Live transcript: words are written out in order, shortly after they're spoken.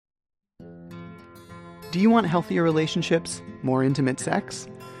Do you want healthier relationships? More intimate sex?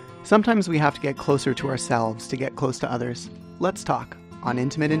 Sometimes we have to get closer to ourselves to get close to others. Let's talk on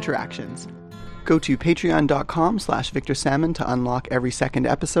Intimate Interactions. Go to patreon.com/Victor Salmon to unlock every second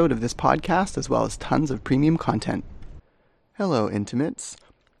episode of this podcast, as well as tons of premium content. Hello, Intimates.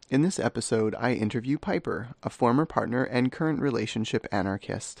 In this episode, I interview Piper, a former partner and current relationship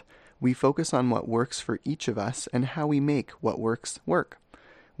anarchist. We focus on what works for each of us and how we make what works work.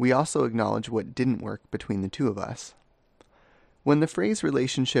 We also acknowledge what didn't work between the two of us. When the phrase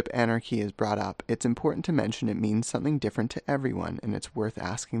relationship anarchy is brought up, it's important to mention it means something different to everyone, and it's worth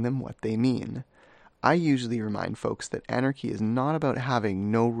asking them what they mean. I usually remind folks that anarchy is not about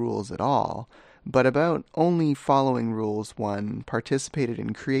having no rules at all, but about only following rules one participated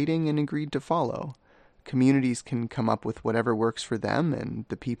in creating and agreed to follow. Communities can come up with whatever works for them, and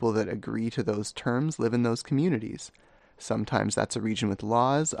the people that agree to those terms live in those communities. Sometimes that's a region with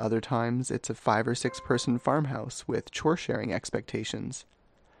laws, other times it's a 5 or 6 person farmhouse with chore-sharing expectations.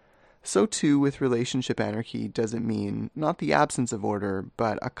 So too with relationship anarchy doesn't mean not the absence of order,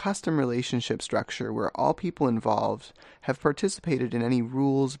 but a custom relationship structure where all people involved have participated in any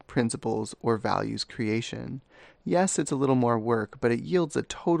rules, principles, or values creation. Yes, it's a little more work, but it yields a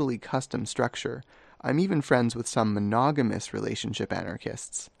totally custom structure. I'm even friends with some monogamous relationship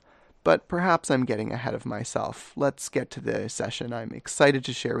anarchists. But perhaps I'm getting ahead of myself. Let's get to the session. I'm excited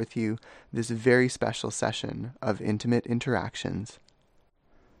to share with you this very special session of Intimate Interactions.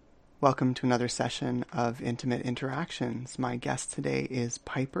 Welcome to another session of Intimate Interactions. My guest today is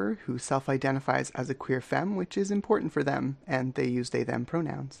Piper, who self-identifies as a queer femme, which is important for them, and they use they-them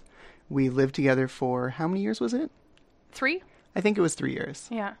pronouns. We lived together for, how many years was it? 3? I think it was 3 years.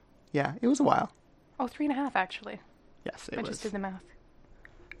 Yeah. Yeah, it was a while. Oh, 3.5 actually. Yes, it was. I just did the math.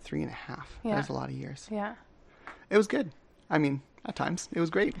 3.5. Yeah. That was a lot of years. Yeah. It was good. I mean, at times, it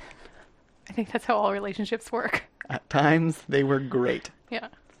was great. I think that's how all relationships work. At times, they were great. Yeah.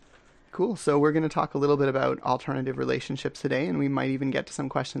 Cool. So we're going to talk a little bit about alternative relationships today, and we might even get to some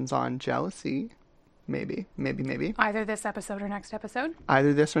questions on jealousy. Maybe. Either this episode or next episode.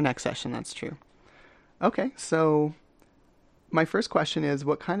 Either this or next session, that's true. Okay, so my first question is,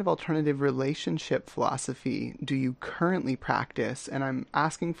 what kind of alternative relationship philosophy do you currently practice? And I'm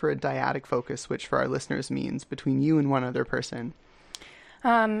asking for a dyadic focus, which for our listeners means between you and one other person.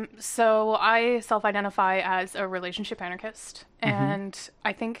 So I self-identify as a relationship anarchist, and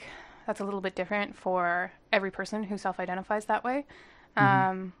I think that's a little bit different for every person who self-identifies that way.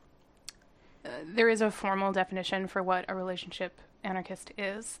 There is a formal definition for what a relationship anarchist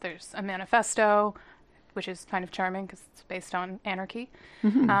is. There's a manifesto, which is kind of charming because it's based on anarchy.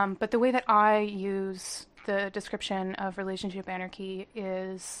 But the way that I use the description of relationship anarchy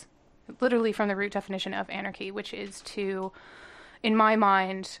is literally from the root definition of anarchy, which is to, in my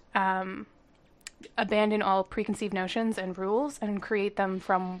mind, abandon all preconceived notions and rules and create them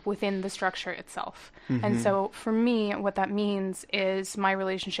from within the structure itself. And so for me, what that means is my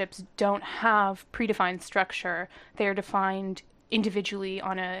relationships don't have predefined structure. They are defined individually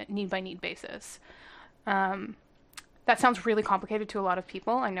on a need-by-need basis. That sounds really complicated to a lot of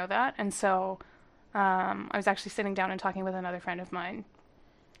people. I know that. And so I was actually sitting down and talking with another friend of mine,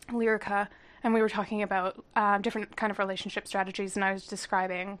 Lyrica, and we were talking about different kind of relationship strategies, and I was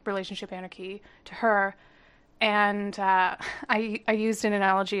describing relationship anarchy to her. And I used an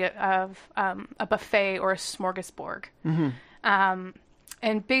analogy of a buffet or a smorgasbord. And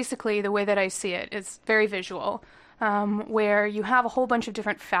basically the way that I see it is very visual, where you have a whole bunch of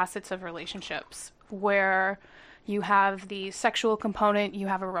different facets of relationships, where you have the sexual component, you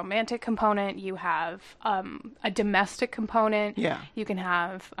have a romantic component, you have a domestic component. Yeah. You can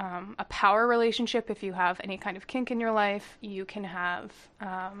have a power relationship if you have any kind of kink in your life. You can have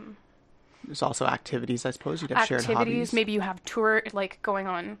There's also activities, I suppose. You'd have shared hobbies. Maybe you have going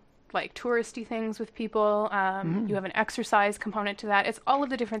on like touristy things with people. You have an exercise component to that. It's all of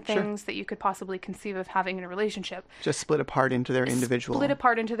the different things that you could possibly conceive of having in a relationship. Just split apart into their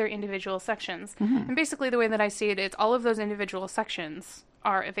individual sections. And basically the way that I see it is all of those individual sections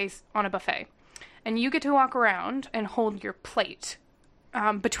are on a buffet. And you get to walk around and hold your plate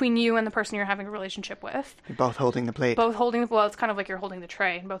between you and the person you're having a relationship with. You're both holding the plate. Well, it's kind of like you're holding the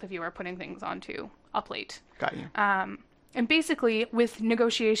tray, and both of you are putting things onto a plate. Got you. And basically, with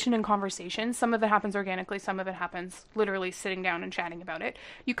negotiation and conversation, some of it happens organically, some of it happens literally sitting down and chatting about it.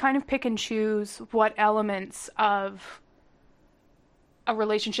 You kind of pick and choose what elements of a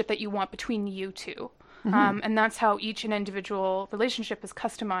relationship that you want between you two. And that's how each and individual relationship is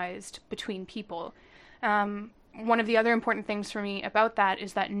customized between people. One of the other important things for me about that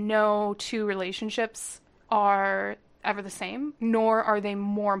is that no two relationships are ever the same, nor are they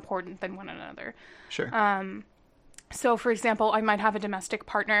more important than one another. Sure. So, for example, I might have a domestic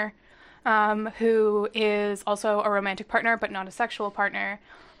partner who is also a romantic partner, but not a sexual partner.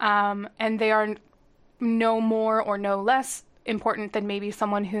 And they are no more or no less important than maybe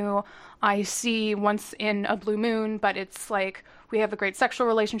someone who I see once in a blue moon, but it's like we have a great sexual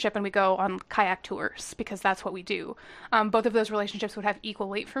relationship and we go on kayak tours because that's what we do. Both of those relationships would have equal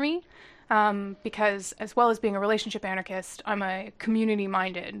weight for me because as well as being a relationship anarchist, I'm a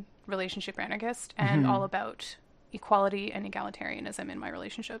community-minded relationship anarchist and all about equality and egalitarianism in my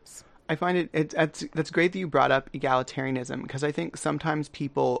relationships. I find that's great that you brought up egalitarianism, because I think sometimes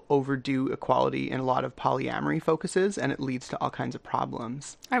people overdo equality in a lot of polyamory focuses, and it leads to all kinds of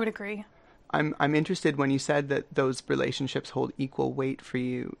problems. I would agree. I'm interested when you said that those relationships hold equal weight for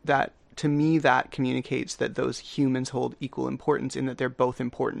you. That to me, that communicates that those humans hold equal importance in that they're both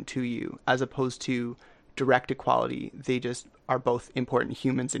important to you, as opposed to direct equality. They just are both important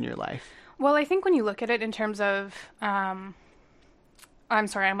humans in your life. Well, I think when you look at it in terms of I'm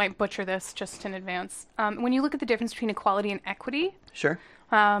sorry, I might butcher this just in advance. When you look at the difference between equality and equity, sure.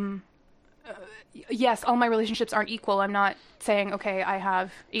 Yes, all my relationships aren't equal. I'm not saying, okay, I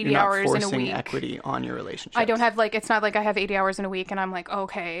have 80 hours in a week. You're not forcing equity on your relationship. I don't have, like, it's not like I have 80 hours in a week and I'm like,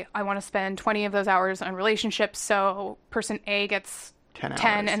 okay, I want to spend 20 of those hours on relationships, so person A gets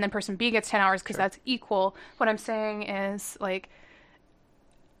 10 and then person B gets 10 hours because that's equal. What I'm saying is, like,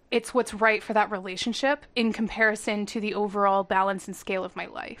 it's what's right for that relationship in comparison to the overall balance and scale of my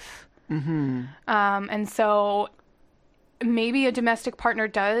life. Mm-hmm. And so maybe a domestic partner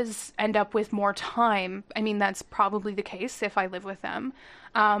does end up with more time. I mean, that's probably the case if I live with them.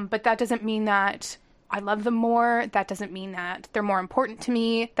 But that doesn't mean that I love them more. That doesn't mean that they're more important to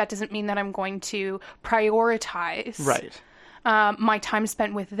me. That doesn't mean that I'm going to prioritize my time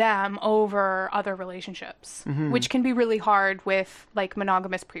spent with them over other relationships, which can be really hard with like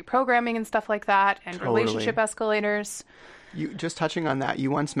monogamous pre-programming and stuff like that, and relationship escalators. You just touching on that,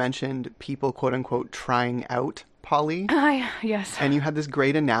 you once mentioned people, quote unquote, trying out poly. Yes. And you had this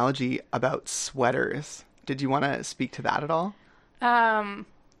great analogy about sweaters. Did you want to speak to that at all?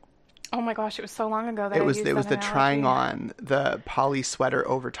 Oh my gosh, it was so long ago that it was the analogy. Trying on the poly sweater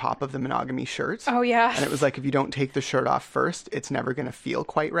over top of the monogamy shirt. Oh yeah. And it was like, if you don't take the shirt off first, it's never going to feel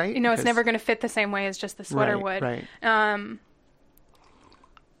quite right. You know, it's never going to fit the same way as just the sweater would. Right.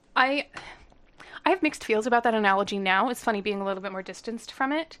 I have mixed feels about that analogy now. It's funny being a little bit more distanced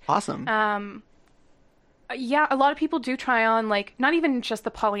from it. Awesome. Yeah, a lot of people do try on, like, not even just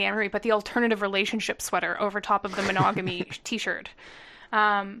the polyamory, but the alternative relationship sweater over top of the monogamy t-shirt.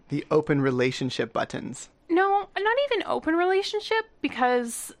 The open relationship buttons. No, not even open relationship,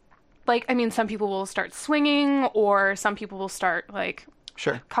 because, like, I mean, some people will start swinging, or some people will start, like,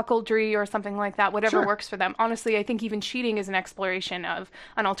 cuckoldry or something like that, whatever works for them. Honestly, I think even cheating is an exploration of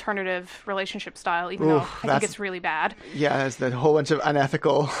an alternative relationship style, even though I think it's really bad. Yeah, there's a whole bunch of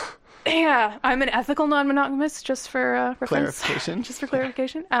unethical... Yeah, I'm an ethical non-monogamous, just for clarification. Just for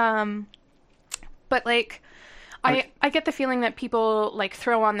clarification. But, like... I get the feeling that people, like,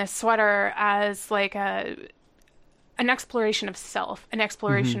 throw on this sweater as, like, an exploration of self, an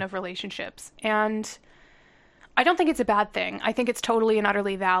exploration of relationships. And I don't think it's a bad thing. I think it's totally and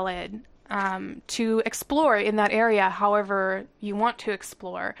utterly valid to explore in that area however you want to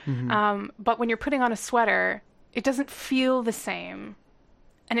explore. But when you're putting on a sweater, it doesn't feel the same.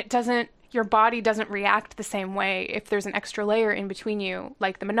 And your body doesn't react the same way if there's an extra layer in between you,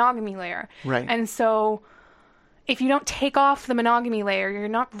 like the monogamy layer. Right. And so... if you don't take off the monogamy layer, you're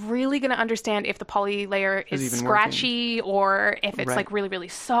not really going to understand if the poly layer is scratchy or if it's like really, really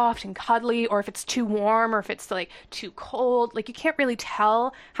soft and cuddly, or if it's too warm or if it's like too cold. Like, you can't really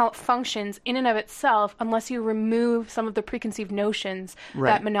tell how it functions in and of itself unless you remove some of the preconceived notions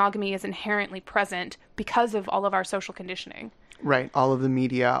that monogamy is inherently present because of all of our social conditioning. Right. All of the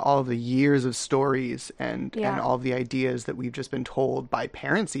media, all of the years of stories and all of the ideas that we've just been told by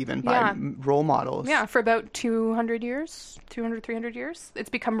parents, even by role models. Yeah, for about 300 years. It's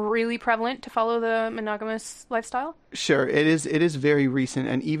become really prevalent to follow the monogamous lifestyle. Sure. It is very recent.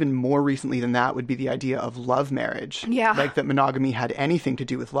 And even more recently than that would be the idea of love marriage. Yeah. Like that monogamy had anything to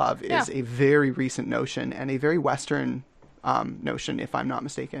do with love is a very recent notion and a very Western notion, if I'm not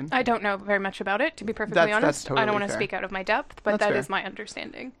mistaken. I don't know very much about it, to be perfectly honest. That's totally I don't want to speak out of my depth, but that is my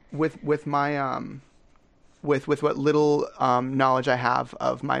understanding. With my with what little knowledge I have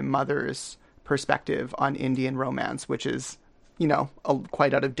of my mother's perspective on Indian romance, which is, you know,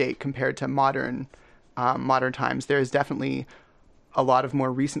 quite out of date compared to modern times, there is definitely a lot of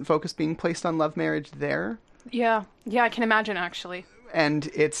more recent focus being placed on love marriage there. Yeah, I can imagine, actually. And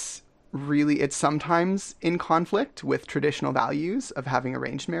it's it's sometimes in conflict with traditional values of having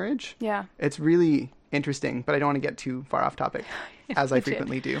arranged marriage. Yeah. It's really interesting, but I don't want to get too far off topic, as I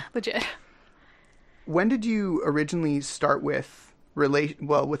frequently do. Legit. When did you originally start with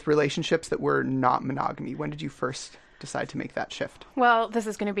relationships that were not monogamy? When did you first decide to make that shift? Well, this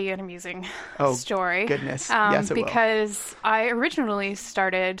is going to be an amusing story. Goodness. Yes, it will. Because I originally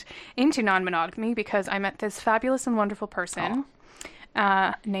started into non-monogamy because I met this fabulous and wonderful person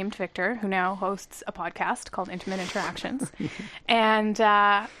named Victor, who now hosts a podcast called Intimate Interactions. And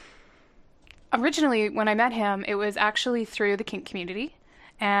originally, when I met him, it was actually through the kink community.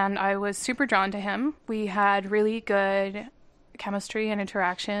 And I was super drawn to him. We had really good chemistry and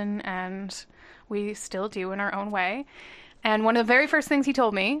interaction, and we still do in our own way. And one of the very first things he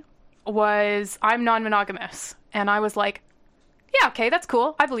told me was, I'm non-monogamous. And I was like, yeah, okay, that's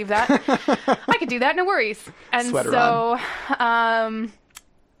cool. I believe that. I could do that, no worries. And Sweater so I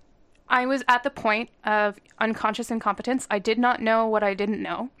was at the point of unconscious incompetence. I did not know what I didn't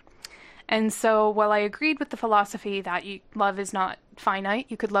know. And so while I agreed with the philosophy that love is not finite,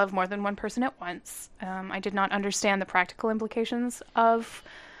 you could love more than one person at once, I did not understand the practical implications of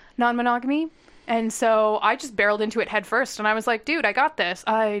non-monogamy. And so I just barreled into it head first. And I was like, dude, I got this.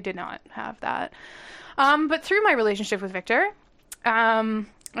 I did not have that. But through my relationship with Victor, I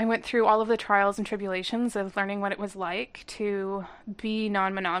went through all of the trials and tribulations of learning what it was like to be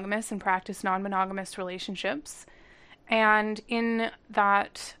non-monogamous and practice non-monogamous relationships. And in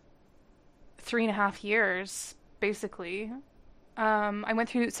that 3.5 years, basically, I went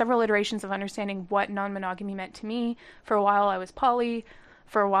through several iterations of understanding what non-monogamy meant to me. For a while, I was poly.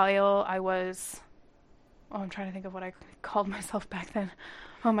 For a while, I was... I'm trying to think of what I called myself back then.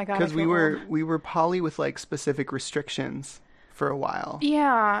 Oh my God. Because we were poly with like specific restrictions for a while.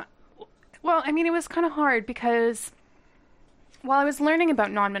 Yeah. Well, I mean, it was kind of hard because while I was learning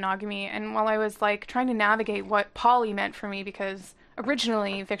about non-monogamy and while I was like trying to navigate what poly meant for me, because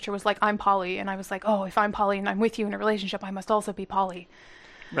originally Victor was like, I'm poly. And I was like, oh, if I'm poly and I'm with you in a relationship, I must also be poly.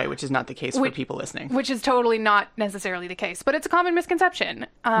 Right, which is not the case for people listening. Which is totally not necessarily the case, but it's a common misconception.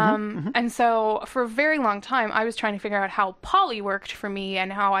 And so for a very long time, I was trying to figure out how poly worked for me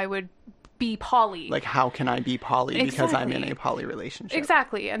and how I would be poly. Like, how can I be poly because I'm in a poly relationship?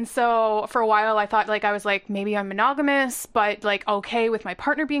 Exactly. And so for a while, I thought, like, I was like, maybe I'm monogamous, but like, okay with my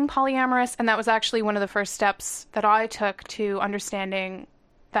partner being polyamorous. And that was actually one of the first steps that I took to understanding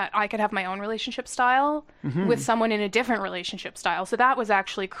that I could have my own relationship style with someone in a different relationship style. So that was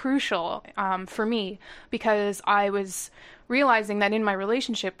actually crucial for me, because I was realizing that in my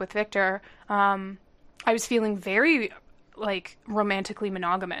relationship with Victor, I was feeling very like romantically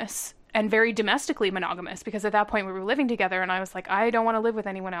monogamous and very domestically monogamous, because at that point we were living together and I was like, I don't want to live with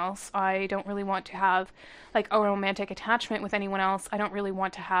anyone else. I don't really want to have like a romantic attachment with anyone else. I don't really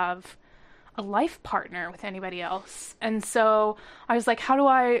want to have a life partner with anybody else. And so I was like, how do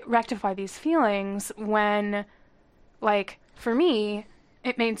I rectify these feelings when, like, for me,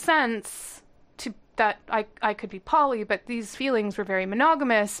 it made sense that I could be poly, but these feelings were very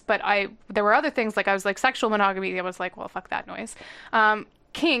monogamous, but there were other things, like I was like sexual monogamy. I was like, well, fuck that noise.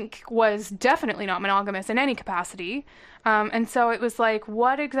 Kink was definitely not monogamous in any capacity. And so it was like,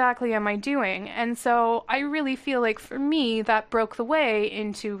 what exactly am I doing? And so I really feel like for me, that broke the way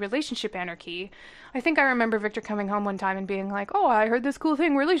into relationship anarchy. I think I remember Victor coming home one time and being like, oh, I heard this cool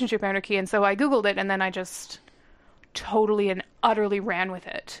thing, relationship anarchy. And so I Googled it, and then I just totally and utterly ran with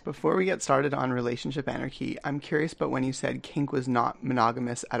it. Before we get started on relationship anarchy, I'm curious about when you said kink was not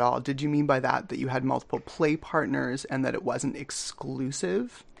monogamous at all. Did you mean by that you had multiple play partners and that it wasn't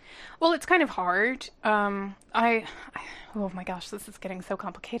exclusive? Well, it's kind of hard. Oh my gosh, this is getting so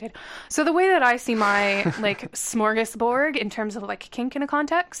complicated. So the way that I see my like smorgasbord in terms of like kink in a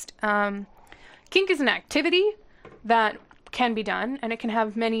context, kink is an activity that can be done, and it can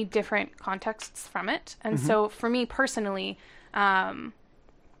have many different contexts from it. And so for me personally, the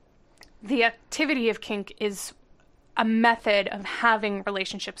activity of kink is a method of having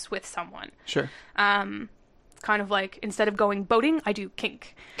relationships with someone. Sure. It's kind of like, instead of going boating, I do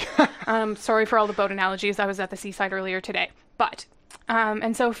kink. Sorry for all the boat analogies. I was at the seaside earlier today. But,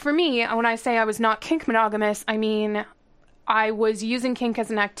 and so for me, when I say I was not kink monogamous, I mean, I was using kink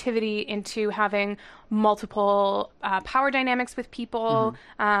as an activity into having multiple power dynamics with people,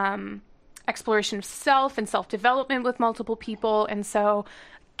 exploration of self and self-development with multiple people. And so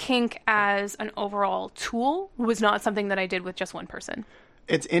kink as an overall tool was not something that I did with just one person.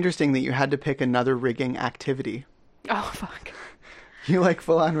 It's interesting that you had to pick another rigging activity. Oh, fuck. You like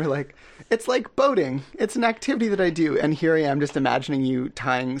full on were like, it's like boating. It's an activity that I do. And here I am just imagining you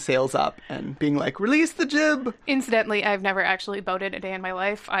tying sails up and being like, release the jib. Incidentally, I've never actually boated a day in my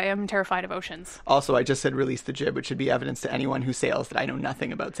life. I am terrified of oceans. Also, I just said release the jib, which should be evidence to anyone who sails that I know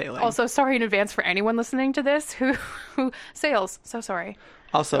nothing about sailing. Also, sorry in advance for anyone listening to this who sails. So sorry.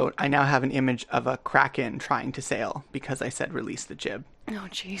 Also, I now have an image of a kraken trying to sail because I said release the jib. Oh,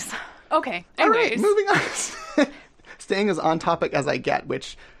 jeez. Okay. All right, Anyways. moving on. Staying as on topic as I get,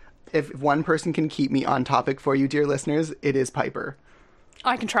 which if one person can keep me on topic for you, dear listeners, it is Piper.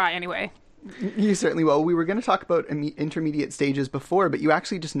 I can try anyway. You certainly will. We were going to talk about intermediate stages before, but you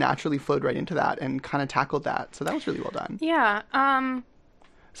actually just naturally flowed right into that and kind of tackled that. So that was really well done. Yeah.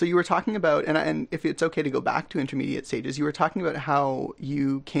 So you were talking about, and if it's okay to go back to intermediate stages, you were talking about how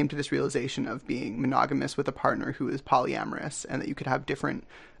you came to this realization of being monogamous with a partner who is polyamorous and that you could have different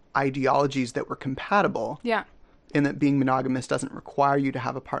ideologies that were compatible. Yeah. In that being monogamous doesn't require you to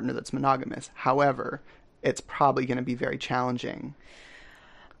have a partner that's monogamous. However, it's probably going to be very challenging.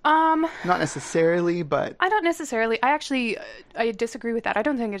 Not necessarily, but... I don't necessarily. I disagree with that. I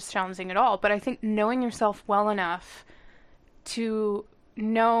don't think it's challenging at all. But I think knowing yourself well enough to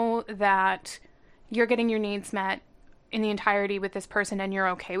know that you're getting your needs met in the entirety with this person and you're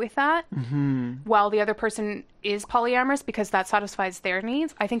okay with that, while the other person is polyamorous because that satisfies their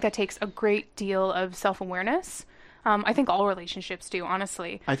needs, I think that takes a great deal of self-awareness. I think all relationships do,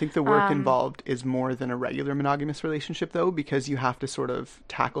 honestly. I think the work involved is more than a regular monogamous relationship, though, because you have to sort of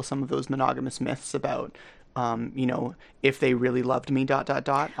tackle some of those monogamous myths about, if they really loved me, ...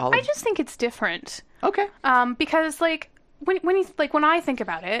 I just think it's different. Okay. Because, when I think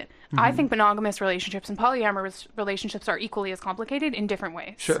about it, I think monogamous relationships and polyamorous relationships are equally as complicated in different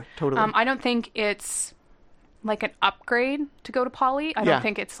ways. Sure, totally. I don't think it's like an upgrade to go to poly. I don't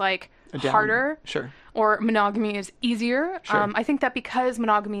think it's like harder. Sure. Or monogamy is easier. Sure. I think that because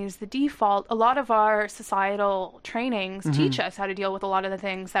monogamy is the default, a lot of our societal trainings teach us how to deal with a lot of the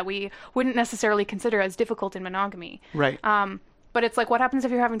things that we wouldn't necessarily consider as difficult in monogamy. Right. But it's like, what happens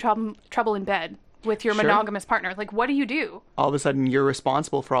if you're having trouble in bed with your monogamous partner? Like, what do you do? All of a sudden, you're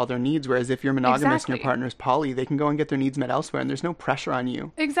responsible for all their needs, whereas if you're monogamous and your Exactly. partner's poly, they can go and get their needs met elsewhere, and there's no pressure on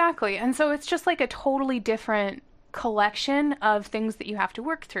you. Exactly. And so it's just like a totally different collection of things that you have to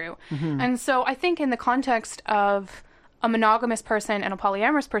work through. And so I think in the context of a monogamous person and a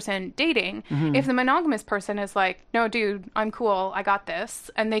polyamorous person dating, if the monogamous person is like, no, dude, I'm cool, I got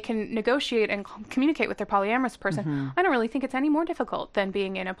this, and they can negotiate and communicate with their polyamorous person, I don't really think it's any more difficult than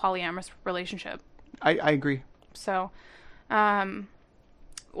being in a polyamorous relationship. I agree. So,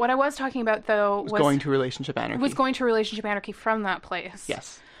 what I was talking about, though, was going to relationship anarchy. Was going to relationship anarchy from that place.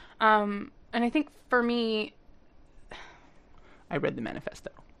 Yes. And I think for me, I read the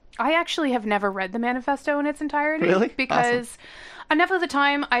manifesto. I actually have never read the manifesto in its entirety. Really? Because enough of the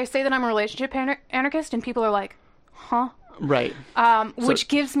time I say that I'm a relationship anarchist and people are like, huh? Right. Which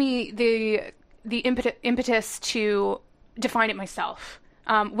gives me the impetus to define it myself.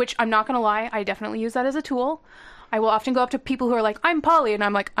 Which I'm not going to lie, I definitely use that as a tool. I will often go up to people who are like, I'm poly, and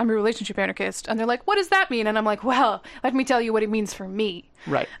I'm like, I'm a relationship anarchist. And they're like, what does that mean? And I'm like, well, let me tell you what it means for me.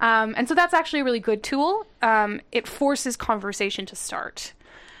 Right. And so that's actually a really good tool. It forces conversation to start.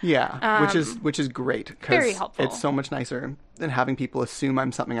 Yeah, which is great. Very helpful. It's so much nicer than having people assume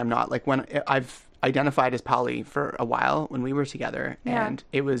I'm something I'm not. Like when I've identified as poly for a while when we were together, and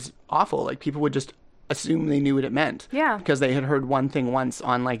it was awful. Like people would just assume they knew what it meant. Yeah. Because they had heard one thing once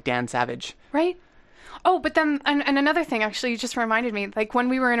on like Dan Savage. Right. Oh, but then, and another thing actually just reminded me, like when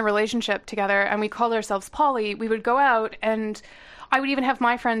we were in a relationship together and we called ourselves poly, we would go out and I would even have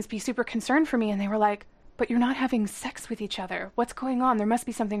my friends be super concerned for me and they were like, but you're not having sex with each other. What's going on? There must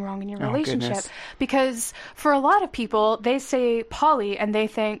be something wrong in your relationship. Goodness. Because for a lot of people, they say poly and they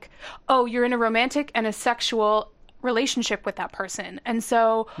think, oh, you're in a romantic and a sexual relationship with that person. And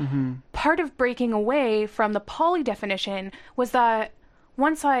so part of breaking away from the poly definition was that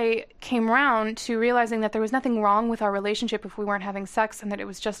once I came around to realizing that there was nothing wrong with our relationship if we weren't having sex and that it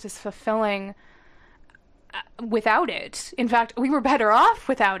was just as fulfilling without it. In fact, we were better off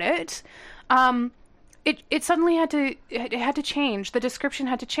without it. It suddenly had to change. The description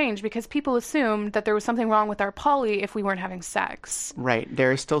had to change because people assumed that there was something wrong with our poly if we weren't having sex. Right.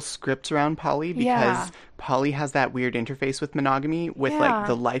 There are still scripts around poly because poly has that weird interface with monogamy with like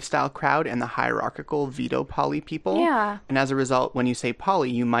the lifestyle crowd and the hierarchical veto poly people. Yeah. And as a result, when you say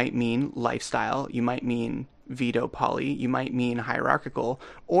poly, you might mean lifestyle, you might mean veto poly, you might mean hierarchical,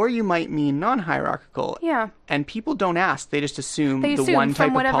 or you might mean non-hierarchical. Yeah. And people don't ask. They just assume They the assume one type from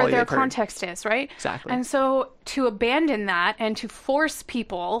of whatever poly their they've heard. context is, right? Exactly. And so to abandon that and to force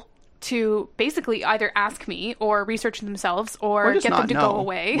people to basically either ask me or research themselves or just get them not to know, go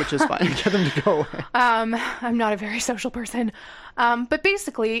away. which is fine. Get them to go away. I'm not a very social person. But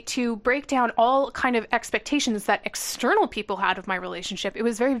basically, to break down all kind of expectations that external people had of my relationship, it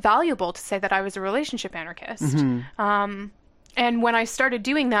was very valuable to say that I was a relationship anarchist. And when I started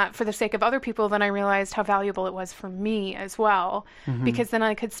doing that for the sake of other people, then I realized how valuable it was for me as well, because then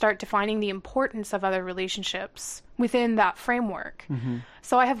I could start defining the importance of other relationships within that framework.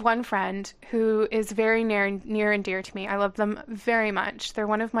 So I have one friend who is very near and dear to me. I love them very much. They're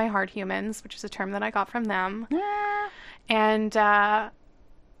one of my heart humans, which is a term that I got from them. And I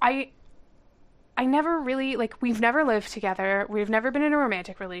never really, like, we've never lived together. We've never been in a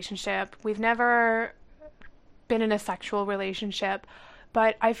romantic relationship. We've never been in a sexual relationship,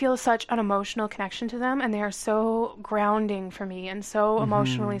 but I feel such an emotional connection to them, and they are so grounding for me and so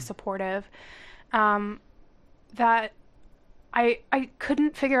emotionally supportive, that I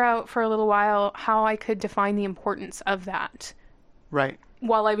couldn't figure out for a little while how I could define the importance of that. Right.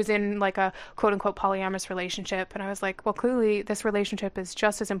 While I was in like a quote unquote polyamorous relationship. And I was like, well, clearly this relationship is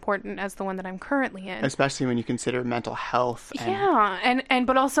just as important as the one that I'm currently in. Especially when you consider mental health. And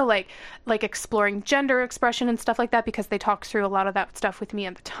but also like exploring gender expression and stuff like that, because they talked through a lot of that stuff with me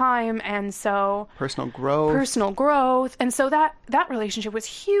at the time. And so personal growth. And so that relationship was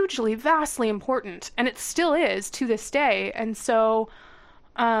hugely, vastly important. And it still is to this day. And so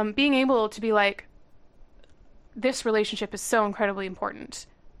being able to be like, this relationship is so incredibly important.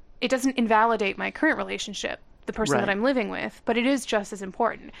 It doesn't invalidate my current relationship, the person that I'm living with, but it is just as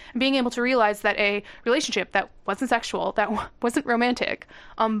important. And being able to realize that a relationship that wasn't sexual, that wasn't romantic,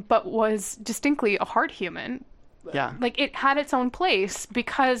 but was distinctly a heart human, like it had its own place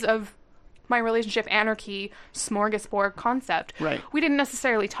because of my relationship anarchy smorgasbord concept. Right. We didn't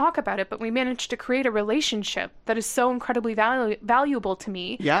necessarily talk about it, but we managed to create a relationship that is so incredibly valuable to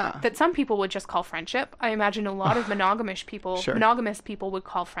me that some people would just call friendship. I imagine a lot of monogamous people would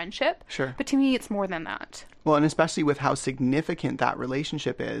call friendship. Sure. But to me, it's more than that. Well, and especially with how significant that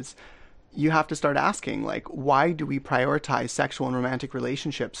relationship is, you have to start asking, like, why do we prioritize sexual and romantic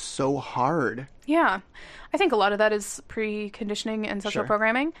relationships so hard? Yeah. I think a lot of that is preconditioning and social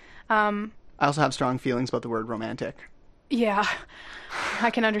programming. I also have strong feelings about the word romantic. Yeah, I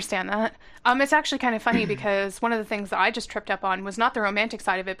can understand that. It's actually kind of funny because one of the things that I just tripped up on was not the romantic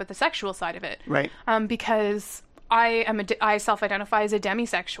side of it, but the sexual side of it. Right. Because I self-identify as a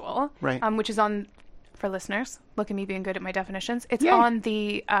demisexual. Right. Which is on, for listeners, look at me being good at my definitions. It's on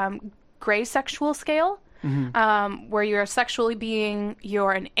the gray sexual scale. Where you're a sexually being,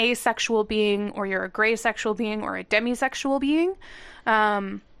 you're an asexual being, or you're a gray sexual being, or a demisexual being.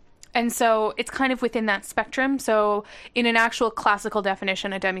 And so it's kind of within that spectrum. So in an actual classical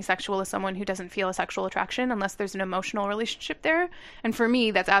definition, a demisexual is someone who doesn't feel a sexual attraction unless there's an emotional relationship there. And for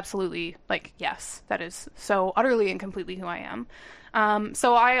me, that's absolutely like, yes, that is so utterly and completely who I am.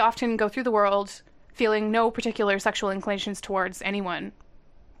 So I often go through the world feeling no particular sexual inclinations towards anyone.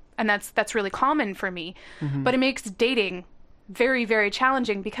 And that's really common for me. But it makes dating very, very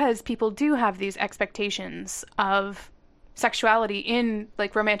challenging because people do have these expectations of sexuality in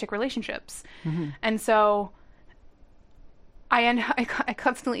like romantic relationships. And so I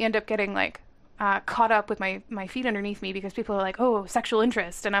constantly end up getting like caught up with my feet underneath me because people are like, oh, sexual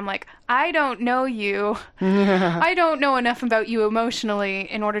interest. And I'm like, I don't know you. I don't know enough about you emotionally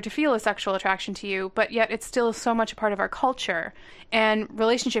in order to feel a sexual attraction to you, but yet it's still so much a part of our culture. And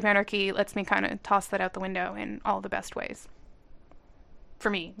relationship anarchy lets me kind of toss that out the window in all the best ways. For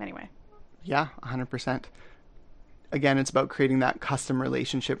me, anyway. Yeah, 100%. Again, it's about creating that custom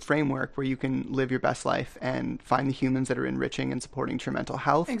relationship framework where you can live your best life and find the humans that are enriching and supporting to your mental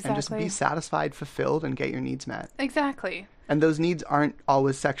health and just be satisfied, fulfilled, and get your needs met. Exactly. And those needs aren't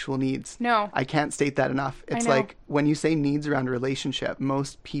always sexual needs. No. I can't state that enough. It's like when you say needs around a relationship,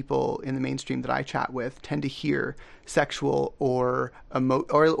 most people in the mainstream that I chat with tend to hear sexual or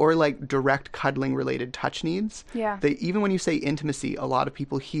like direct cuddling related touch needs. Yeah. Even when you say intimacy, a lot of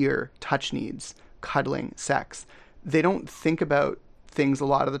people hear touch needs, cuddling, sex. They don't think about things a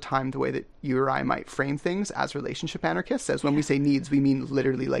lot of the time the way that you or I might frame things as relationship anarchists. As when we say needs, we mean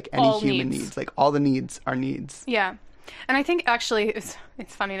literally like any all human needs. Like all the needs are needs. Yeah. And I think actually it's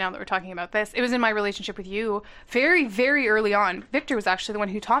funny now that we're talking about this. It was in my relationship with you very, very early on. Victor was actually the one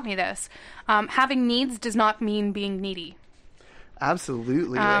who taught me this. Having needs does not mean being needy.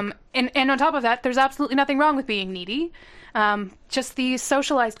 Absolutely. And on top of that, there's absolutely nothing wrong with being needy. Just the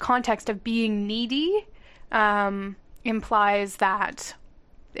socialized context of being needy implies that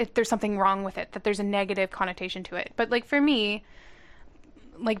there's something wrong with it, that there's a negative connotation to it. But like for me,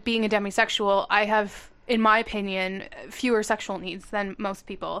 like being a demisexual, in my opinion, fewer sexual needs than most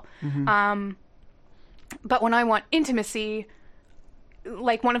people. But when I want intimacy,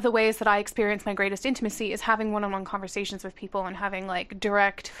 like one of the ways that I experience my greatest intimacy is having one-on-one conversations with people and having like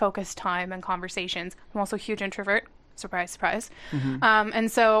direct focused time and conversations. I'm also a huge introvert. Surprise, surprise.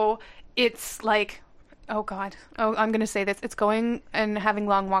 And so it's like, oh God, I'm going to say this. It's going and having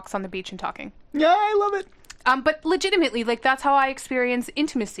long walks on the beach and talking. Yeah, I love it. But legitimately, like that's how I experience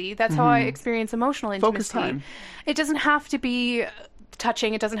intimacy. That's how I experience emotional intimacy. Focus time. It doesn't have to be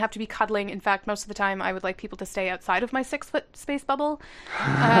touching. It doesn't have to be cuddling. In fact, most of the time I would like people to stay outside of my 6-foot space bubble.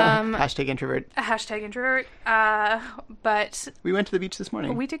 Hashtag introvert. Hashtag introvert. But We went to the beach this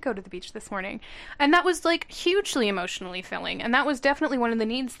morning. we did go to the beach this morning. And that was like hugely emotionally filling. And that was definitely one of the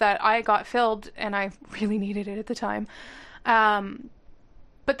needs that I got filled, and I really needed it at the time.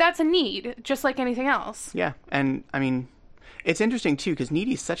 But that's a need, just like anything else. Yeah, and I mean, it's interesting too because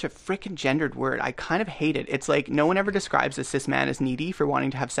needy is such a frickin' gendered word. I kind of hate it. It's like no one ever describes a cis man as needy for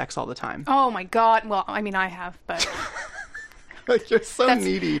wanting to have sex all the time. Oh my God. Well, I mean, I have, but Like, you're so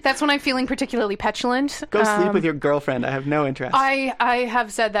needy. that's when I'm feeling particularly petulant. Go sleep with your girlfriend. I have no interest. I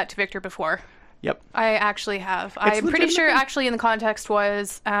have said that to Victor before. Yep. I actually have. I'm pretty sure actually in the context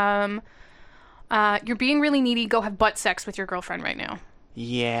was, you're being really needy. Go have butt sex with your girlfriend right now.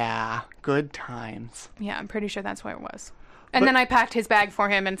 Yeah, good times. Yeah, I'm pretty sure that's what it was. And then I packed his bag for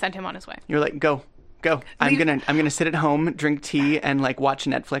him and sent him on his way. You're like, go. I'm gonna sit at home, drink tea, and like watch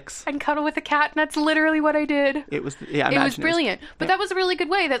Netflix. And cuddle with a cat, and that's literally what I did. It was It was brilliant. But that was a really good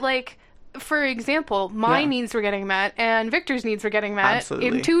way that, like, for example, my needs were getting met and Victor's needs were getting met Absolutely.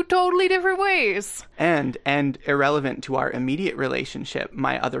 in two totally different ways. And irrelevant to our immediate relationship,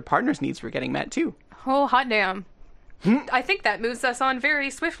 my other partner's needs were getting met too. Oh, hot damn. I think that moves us on very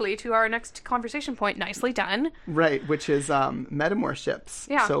swiftly to our next conversation point. Nicely done. Right, which is metamorships.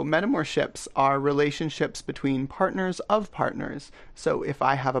 Yeah. So metamorships are relationships between partners of partners. So if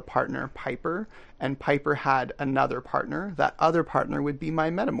I have a partner, Piper, and Piper had another partner, that other partner would be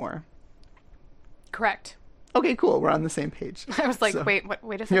my metamor. Correct. Okay, cool. We're on the same page. I was like, So- wait a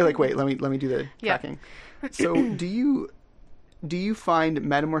second. You're like, wait, let me do the Yeah. tracking. So do you find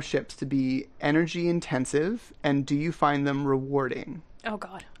metamorships to be energy intensive, and do you find them rewarding? Oh,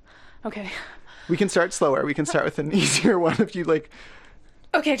 God. Okay. We can start slower. We can start with an easier one if you like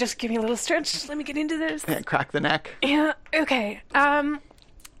Okay, just give me a little stretch. Let me get into this. crack the neck. Yeah, okay.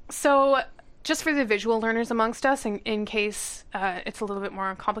 So just for the visual learners amongst us, in case it's a little bit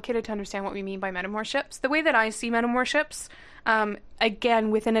more complicated to understand what we mean by metamorships, the way that I see metamorships,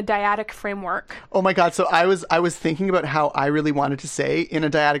 again, within a dyadic framework. Oh my God. So I was thinking about how I really wanted to say in a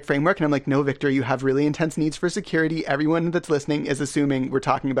dyadic framework, and I'm like, no, Victor, you have really intense needs for security. Everyone that's listening is assuming we're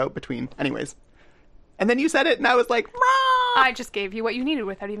talking about between. Anyways. And then you said it, and I was like, "Rah!" I just gave you what you needed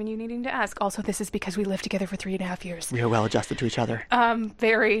without even you needing to ask. Also, this is because we lived together for 3.5 years. We are well adjusted to each other.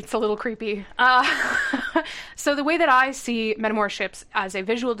 It's a little creepy. So the way that I see metamorships as a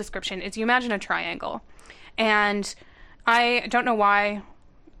visual description is you imagine a triangle. And I don't know why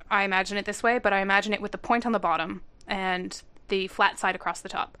I imagine it this way, but I imagine it with the point on the bottom and the flat side across the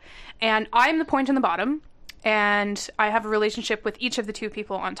top. And I'm the point on the bottom, and I have a relationship with each of the two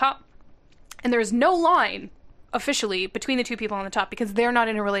people on top. And there is no line officially between the two people on the top because they're not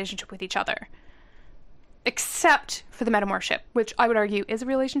in a relationship with each other. Except for the metamorship, which I would argue is a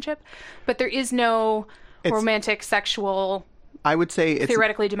relationship, but there is no romantic, sexual, I would say it's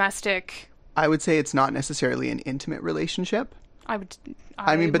theoretically domestic. I would say it's not necessarily an intimate relationship. I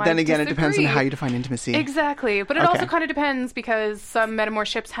mean, but then might again, it depends on disagree. how you define intimacy. Exactly. But it Okay. also kind of depends because some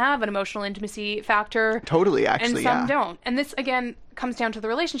metamorships have an emotional intimacy factor. Totally, actually, and some yeah. don't. And this, again, comes down to the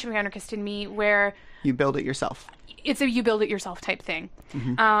relationship anarchist in me where You build it yourself. it's a you build it yourself type thing.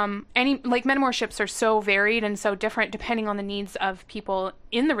 Mm-hmm. Metamorships are so varied and so different depending on the needs of people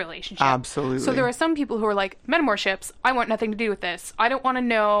in the relationship. Absolutely. So there are some people who are like, metamorships, I want nothing to do with this. I don't want to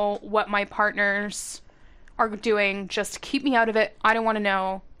know what my partners are doing. Just keep me out of it. I don't want to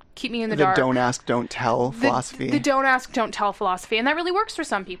know. Keep me in the dark. Don't ask, don't tell philosophy. The don't ask, don't tell philosophy. And that really works for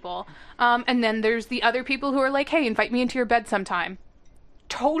some people. And then there's the other people who are like, hey, invite me into your bed sometime.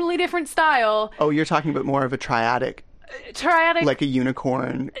 Totally different style. Oh, you're talking about more of a triadic, Triadic. like a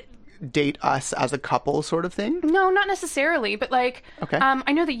unicorn, date us as a couple sort of thing? No, not necessarily, but like, Okay.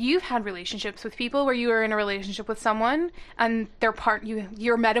 I know that you've had relationships with people where you were in a relationship with someone, and your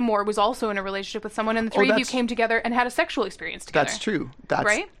metamor was also in a relationship with someone, and the three of you that's- came together and had a sexual experience together. That's true. That's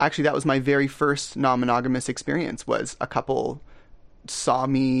Right? Actually, that was my very first non-monogamous experience. Was a couple saw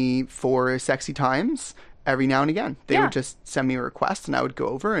me for sexy times every now and again. They Yeah. would just send me a request, and I would go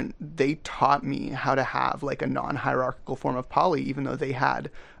over, and they taught me how to have like a non-hierarchical form of poly, even though they had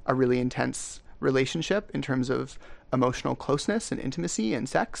a really intense relationship in terms of emotional closeness and intimacy and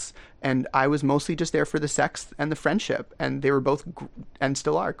sex. And I was mostly just there for the sex and the friendship. And they were both, and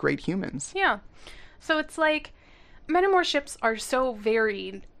still are, great humans. Yeah. So it's like metamorships are so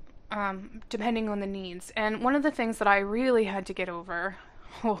varied depending on the needs. And one of the things that I really had to get over,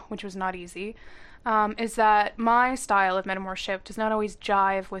 which was not easy, is that my style of metamorship does not always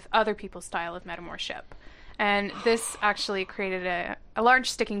jive with other people's style of metamorship. And this actually created a large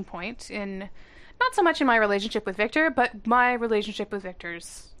sticking point in, not so much in my relationship with Victor, but my relationship with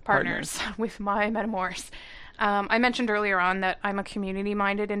Victor's partners. With my metamors. I mentioned earlier on that I'm a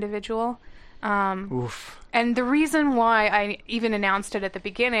community-minded individual. And the reason why I even announced it at the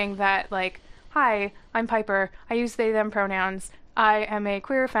beginning that, like, hi, I'm Piper, I use they, them pronouns, I am a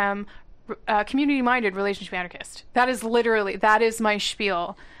queer femme, community-minded relationship anarchist. That is my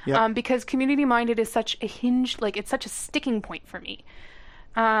spiel. Yep. Because community-minded is such a hinge, like, it's such a sticking point for me.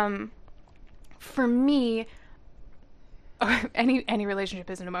 For me, any relationship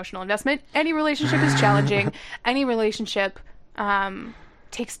is an emotional investment. Any relationship is challenging. Any relationship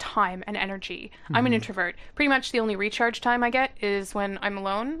takes time and energy. I'm an introvert. Pretty much the only recharge time I get is when I'm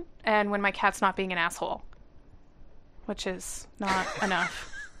alone and when my cat's not being an asshole, which is not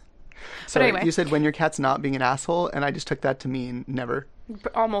enough. Sorry, anyway. You said when your cat's not being an asshole, and I just took that to mean never.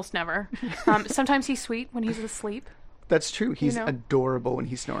 Almost never. Sometimes he's sweet when he's asleep. That's true. He's adorable when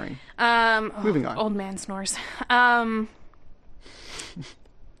he's snoring. Moving on. Old man snores. I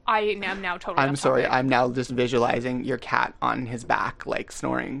am now totally I'm sorry. I'm now just visualizing your cat on his back, like,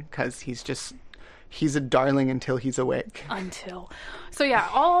 snoring, because he's a darling until he's awake. So yeah,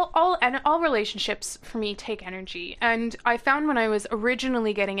 all relationships for me take energy. And I found when I was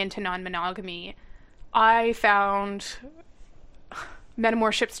originally getting into non-monogamy, I found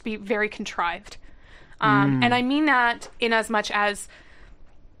metamorships to be very contrived. And I mean that in as much as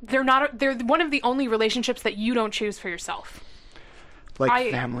they're one of the only relationships that you don't choose for yourself.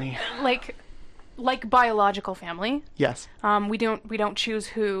 Like family. Like biological family. Yes. We don't choose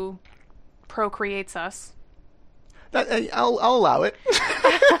who procreates us. I'll allow it.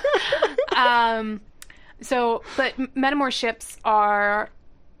 But metamorships are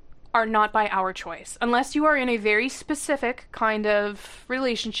not by our choice. Unless you are in a very specific kind of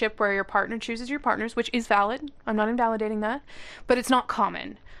relationship where your partner chooses your partners, which is valid. I'm not invalidating that. But it's not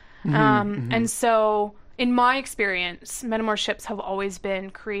common. And so, in my experience, metamorships have always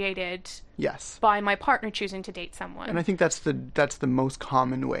been created by my partner choosing to date someone. And I think that's the most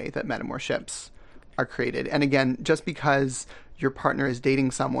common way that metamorships are created. And again, just because your partner is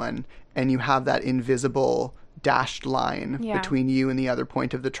dating someone and you have that invisible dashed line between you and the other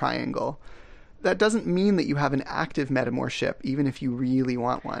point of the triangle, that doesn't mean that you have an active metamorship, even if you really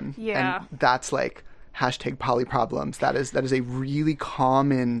want one. Yeah. And that's like #polyproblems. That is a really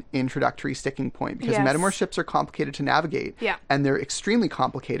common introductory sticking point, because metamorships are complicated to navigate. Yeah. And they're extremely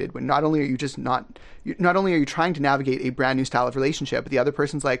complicated when not only are you trying to navigate a brand new style of relationship, but the other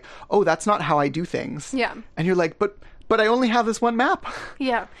person's like, oh, that's not how I do things. Yeah. And you're like, but I only have this one map.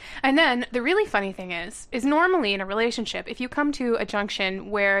 Yeah. And then the really funny thing is normally in a relationship, if you come to a junction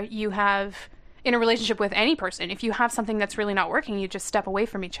where you have, in a relationship with any person, if you have something that's really not working, you just step away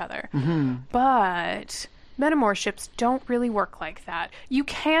from each other. But metamorships don't really work like that. You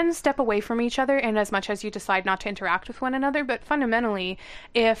can step away from each other in as much as you decide not to interact with one another, but fundamentally,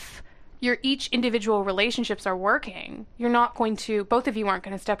 if your each individual relationships are working, both of you aren't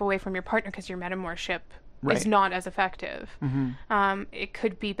going to step away from your partner because your metamorship is not as effective. It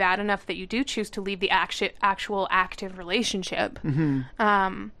could be bad enough that you do choose to leave the actual active relationship.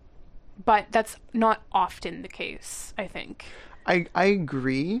 But that's not often the case, I think. I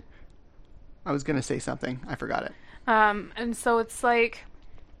agree. I was going to say something. I forgot it. And so it's like,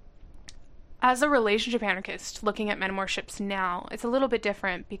 as a relationship anarchist looking at metamorships now, it's a little bit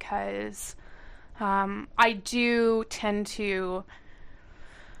different because I do tend to...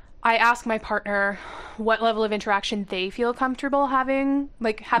 I ask my partner what level of interaction they feel comfortable having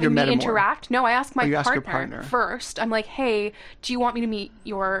me interact. No, I ask my partner first. I'm like, hey, do you want me to meet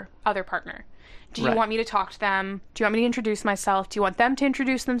your other partner? Do you want me to talk to them? Do you want me to introduce myself? Do you want them to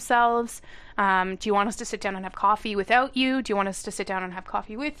introduce themselves? Do you want us to sit down and have coffee without you? Do you want us to sit down and have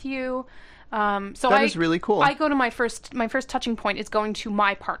coffee with you? That is really cool. I go to my first touching point is going to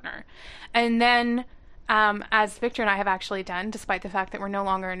my partner. And then... as Victor and I have actually done, despite the fact that we're no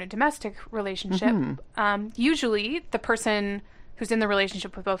longer in a domestic relationship, usually the person who's in the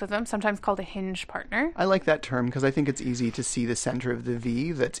relationship with both of them, sometimes called a hinge partner. I like that term because I think it's easy to see the center of the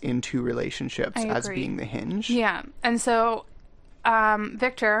V that's in two relationships as being the hinge. Yeah. And so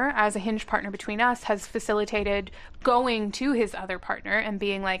Victor, as a hinge partner between us, has facilitated going to his other partner and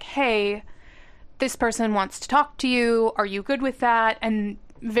being like, hey, this person wants to talk to you. Are you good with that? And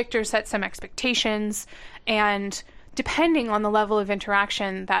Victor set some expectations, and depending on the level of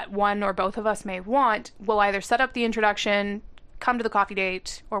interaction that one or both of us may want, we'll either set up the introduction, come to the coffee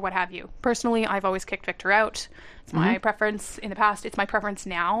date, or what have you. Personally, I've always kicked Victor out. It's my preference in the past. It's my preference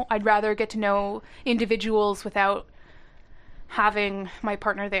now. I'd rather get to know individuals without having my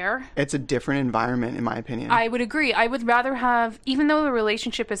partner there. It's a different environment, in my opinion. I would agree. I would rather have, even though the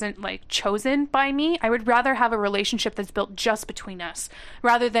relationship isn't like chosen by me, I would rather have a relationship that's built just between us,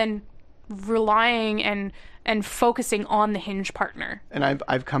 rather than relying and focusing on the Hinge partner. And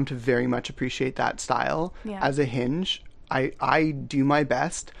I've come to very much appreciate that style. As a Hinge, I do my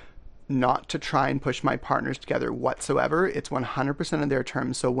best not to try and push my partners together whatsoever. It's 100% of their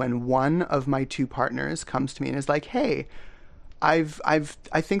terms. So when one of my two partners comes to me and is like, hey, I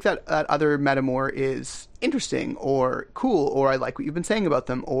think that other metamor is interesting or cool, or I like what you've been saying about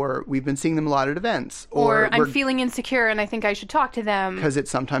them, or we've been seeing them a lot at events, or I'm feeling insecure and I think I should talk to them. Because it's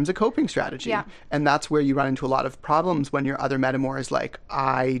sometimes a coping strategy. Yeah. And that's where you run into a lot of problems when your other metamor is like,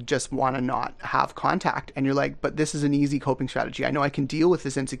 I just want to not have contact. And you're like, but this is an easy coping strategy. I know I can deal with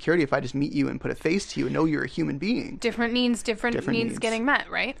this insecurity if I just meet you and put a face to you and know you're a human being. Different needs getting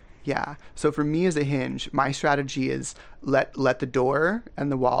met, right? Yeah. So for me as a Hinge, my strategy is let the door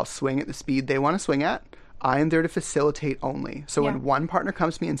and the wall swing at the speed they want to swing at. I am there to facilitate only. So when one partner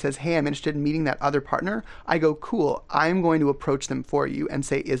comes to me and says, hey, I'm interested in meeting that other partner, I go, cool, I'm going to approach them for you and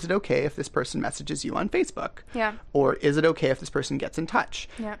say, is it okay if this person messages you on Facebook? Yeah. Or is it okay if this person gets in touch?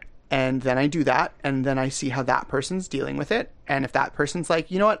 Yeah. And then I do that, and then I see how that person's dealing with it. And if that person's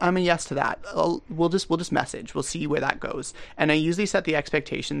like, you know what, I'm a yes to that, we'll just message. We'll see where that goes. And I usually set the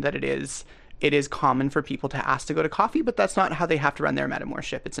expectation that it is common for people to ask to go to coffee, but that's not how they have to run their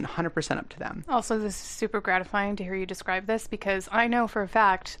metamorship. It's 100% up to them. Also, this is super gratifying to hear you describe this, because I know for a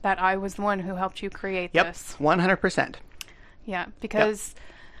fact that I was the one who helped you create this. 100%. Yeah, because...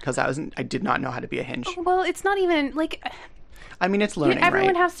 Because I did not know how to be a Hinge. Well, it's not even, like... I mean, it's learning,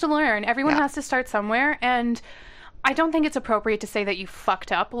 everyone right? has to learn. Everyone has to start somewhere, and I don't think it's appropriate to say that you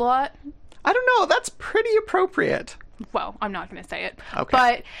fucked up a lot. I don't know. That's pretty appropriate. Well, I'm not going to say it. Okay.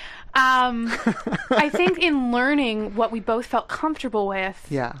 But I think in learning what we both felt comfortable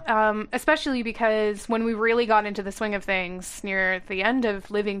with, especially because when we really got into the swing of things near the end of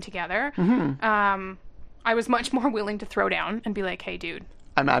living together, I was much more willing to throw down and be like, hey, dude.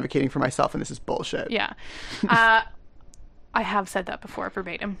 I'm advocating for myself, and this is bullshit. Yeah. I have said that before,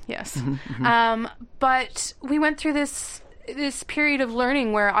 verbatim, yes. But we went through this period of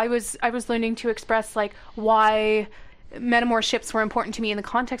learning where I was learning to express like why metamorships were important to me in the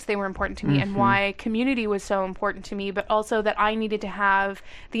context they were important to me, and why community was so important to me, but also that I needed to have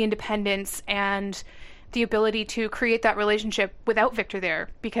the independence and the ability to create that relationship without Victor there,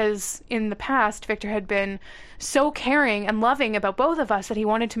 because in the past Victor had been so caring and loving about both of us that he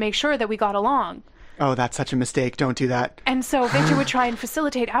wanted to make sure that we got along. Oh, that's such a mistake. Don't do that. And so Victor would try and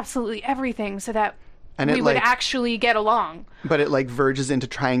facilitate absolutely everything so that we would actually get along. But it verges into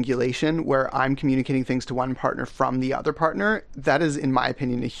triangulation where I'm communicating things to one partner from the other partner. That is, in my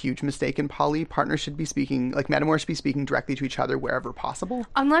opinion, a huge mistake in poly. Partners should be speaking, metamors should be speaking directly to each other wherever possible.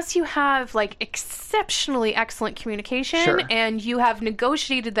 Unless you have exceptionally excellent communication and you have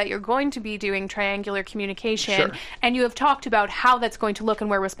negotiated that you're going to be doing triangular communication and you have talked about how that's going to look and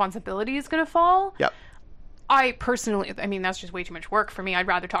where responsibility is going to fall. Yep. I personally, that's just way too much work for me. I'd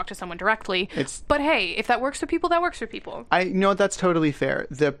rather talk to someone directly. But hey, if that works for people, that works for people. I know that's totally fair.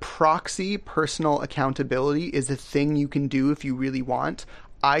 The proxy personal accountability is a thing you can do if you really want.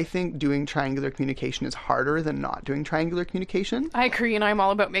 I think doing triangular communication is harder than not doing triangular communication. I agree, and I'm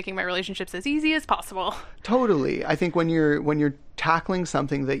all about making my relationships as easy as possible. Totally. I think when you're tackling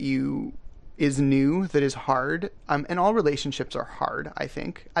something that is new, that is hard, and all relationships are hard, I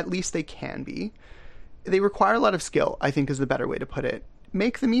think. At least they can be. They require a lot of skill, I think is the better way to put it.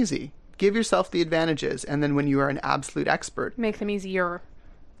 Make them easy. Give yourself the advantages, and then when you are an absolute expert... Make them easier.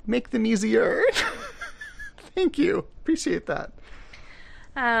 Make them easier. Thank you. Appreciate that.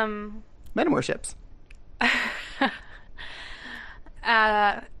 Metamorships.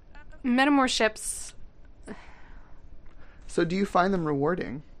 Metamorships. So do you find them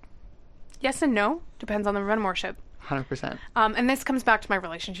rewarding? Yes and no. Depends on the metamorship. 100%. And this comes back to my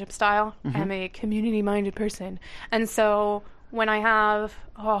relationship style. I'm a community-minded person. And so when I have...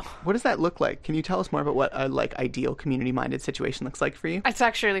 What does that look like? Can you tell us more about what a ideal community-minded situation looks like for you? It's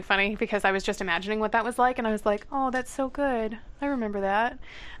actually really funny because I was just imagining what that was like, and I was like, oh, that's so good. I remember that.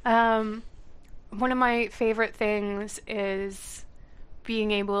 One of my favorite things is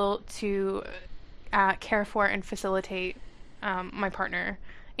being able to care for and facilitate my partner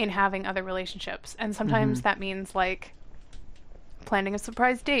in having other relationships. And sometimes that means like planning a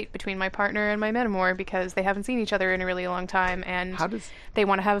surprise date between my partner and my metamor because they haven't seen each other in a really long time, and they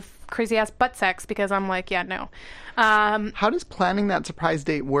want to have crazy ass butt sex because I'm like, yeah, no. How does planning that surprise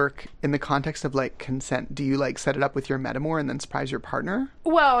date work in the context of like consent? Do you like set it up with your metamor and then surprise your partner?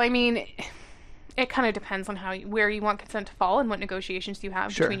 Well, I mean, it kind of depends on where you want consent to fall and what negotiations you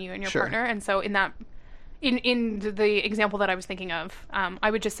have between you and your partner. And so in the example that I was thinking of, I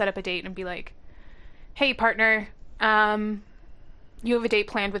would just set up a date and be like, hey, partner, you have a date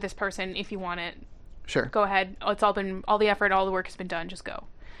planned with this person. If you want it, sure, go ahead. It's all the effort, all the work has been done. Just go.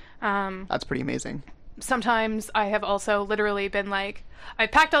 That's pretty amazing. Sometimes I have also literally been like,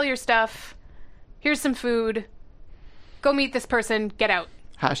 I've packed all your stuff. Here's some food. Go meet this person. Get out.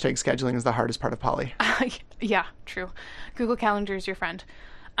 Hashtag scheduling is the hardest part of poly. Yeah, true. Google Calendar is your friend.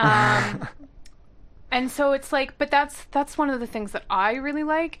 And so it's like, but that's one of the things that I really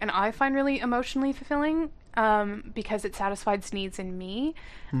like and I find really emotionally fulfilling, because it satisfies needs in me.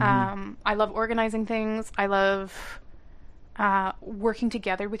 I love organizing things. I love working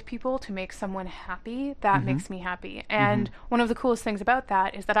together with people to make someone happy. That makes me happy. And one of the coolest things about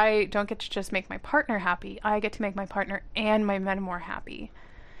that is that I don't get to just make my partner happy. I get to make my partner and my metamor happy.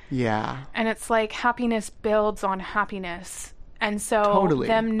 Yeah. And it's like happiness builds on happiness. And so totally.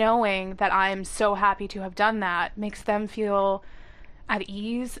 Them knowing that I'm so happy to have done that makes them feel at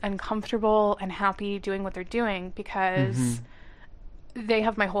ease and comfortable and happy doing what they're doing, because they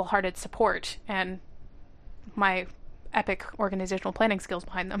have my wholehearted support and my epic organizational planning skills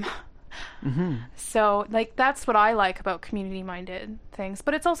behind them. So like that's what I like about community-minded things.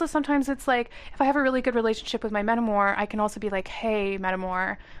 But it's also sometimes it's like if I have a really good relationship with my metamor, I can also be like, hey,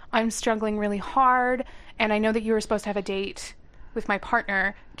 metamor, I'm struggling really hard and I know that you were supposed to have a date with my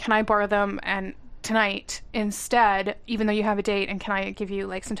partner. Can I borrow them and tonight instead, even though you have a date, and can I give you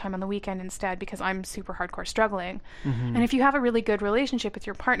like some time on the weekend instead because I'm super hardcore struggling? And if you have a really good relationship with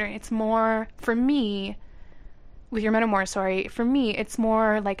your partner, it's more, for me, with your metamor, for me, it's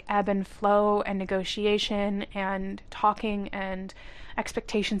more like ebb and flow and negotiation and talking and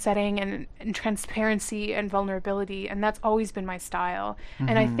expectation setting and transparency and vulnerability. And that's always been my style.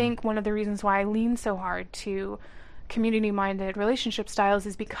 And I think one of the reasons why I lean so hard to community-minded relationship styles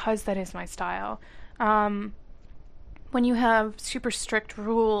is because that is my style. When you have super strict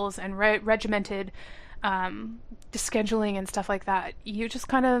rules and regimented scheduling and stuff like that, you just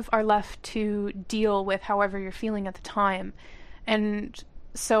kind of are left to deal with however you're feeling at the time. And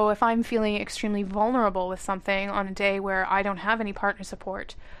so if I'm feeling extremely vulnerable with something on a day where I don't have any partner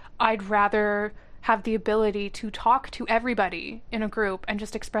support, I'd rather have the ability to talk to everybody in a group and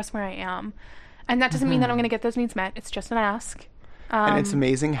just express where I am. And that doesn't mean that I'm going to get those needs met. It's just an ask. And it's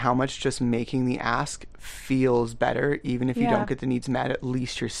amazing how much just making the ask feels better. Even if you don't get the needs met, at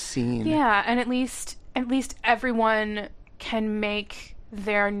least you're seen. Yeah, and at least everyone can make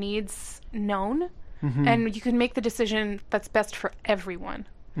their needs known. And you can make the decision that's best for everyone.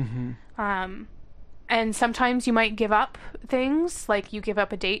 And sometimes you might give up things, like you give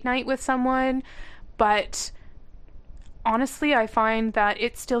up a date night with someone, but honestly, I find that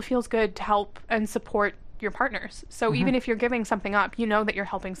it still feels good to help and support your partners. So even if you're giving something up, you know that you're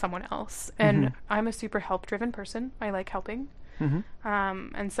helping someone else. And I'm a super help-driven person. I like helping.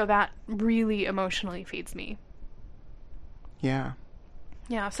 And so that really emotionally feeds me. Yeah.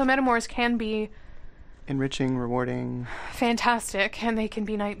 Yeah, so metamors can be enriching, rewarding, fantastic, and they can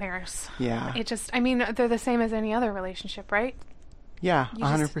be nightmares. Yeah. They're the same as any other relationship, right? Yeah,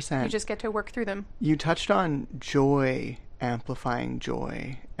 100%. You just get to work through them. You touched on joy, amplifying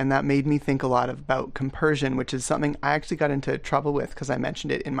joy, and that made me think a lot about compersion, which is something I actually got into trouble with because I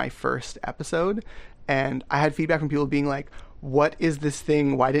mentioned it in my first episode, and I had feedback from people being like, what is this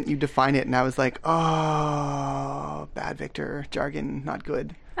thing? Why didn't you define it? And I was like, oh, bad Victor, jargon, not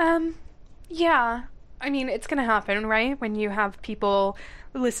good. Yeah. I mean, it's going to happen, right? When you have people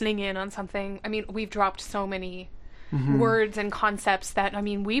listening in on something. I mean, we've dropped so many words and concepts that,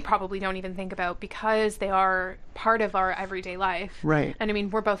 we probably don't even think about because they are part of our everyday life. Right.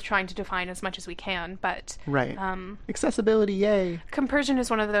 And we're both trying to define as much as we can, but... Right. Accessibility, yay. Compersion is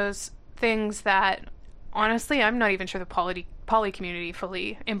one of those things that, honestly, I'm not even sure the poly community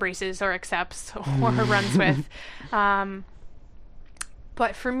fully embraces or accepts or runs with.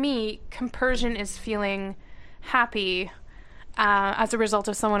 But for me, compersion is feeling happy as a result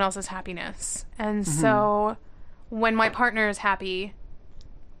of someone else's happiness. And so when my partner is happy,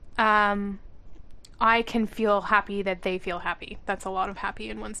 I can feel happy that they feel happy. That's a lot of happy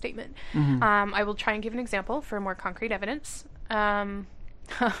in one statement. I will try and give an example for more concrete evidence.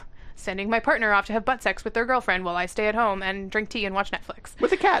 sending my partner off to have butt sex with their girlfriend while I stay at home and drink tea and watch Netflix.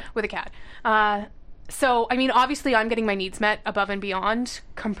 With a cat. With a cat. So, I mean, obviously I'm getting my needs met above and beyond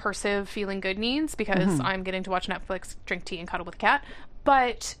compulsive feeling good needs because I'm getting to watch Netflix, drink tea, and cuddle with a cat.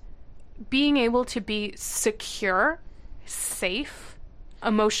 But being able to be secure, safe,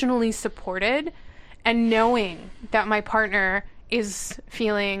 emotionally supported, and knowing that my partner is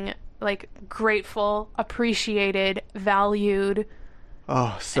feeling like grateful, appreciated, valued.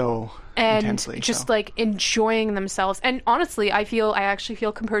 Oh, so and intensely. Just like enjoying themselves. And honestly, I actually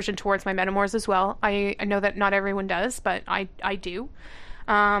feel compersion towards my metamors as well. I know that not everyone does, but I do.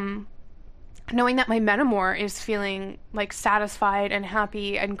 Knowing that my metamor is feeling like satisfied and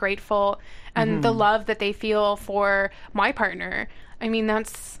happy and grateful, and the love that they feel for my partner, I mean,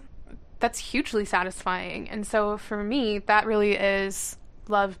 that's hugely satisfying. And so for me, that really is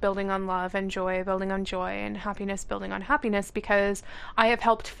love building on love, and joy building on joy, and happiness building on happiness, because I have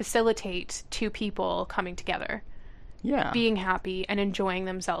helped facilitate two people coming together. Yeah. Being happy and enjoying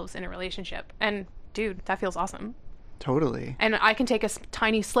themselves in a relationship. And dude, that feels awesome. Totally. And I can take a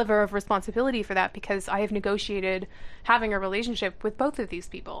tiny sliver of responsibility for that because I have negotiated having a relationship with both of these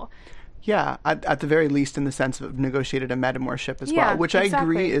people. Yeah, at the very least in the sense of negotiated a metamorship as well, which exactly. I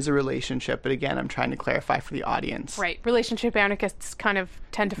agree is a relationship, but again, I'm trying to clarify for the audience. Right. Relationship anarchists kind of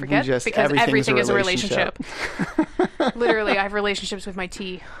tend to forget because everything is a relationship. Literally, I have relationships with my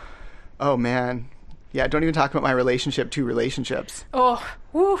tea. Oh, man. Yeah, don't even talk about my relationship to relationships. Oh,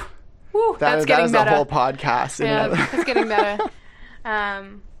 woo, woo. That's getting meta. That is a whole podcast. Yeah, that's getting meta.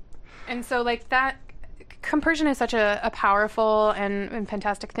 And so, like, that... compersion is such a powerful and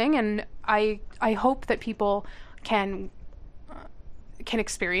fantastic thing, and I hope that people can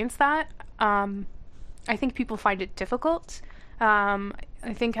experience that. I think people find it difficult.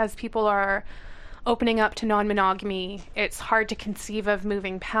 I think as people are opening up to non-monogamy, it's hard to conceive of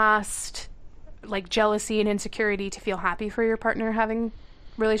moving past like jealousy and insecurity to feel happy for your partner having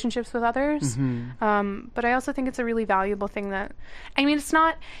relationships with others. But I also think it's a really valuable thing that, I mean,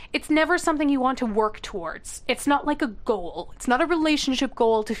 it's never something you want to work towards. It's not like a goal. It's not a relationship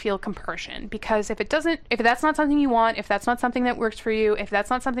goal to feel compersion, because if that's not something you want, if that's not something that works for you, if that's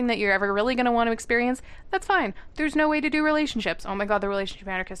not something that you're ever really going to want to experience, that's fine. There's no way to do relationships. Oh my God, the relationship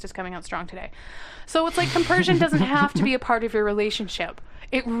anarchist is coming out strong today. So it's like compersion doesn't have to be a part of your relationship.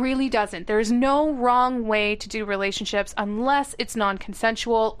 It really doesn't. There's no wrong way to do relationships unless it's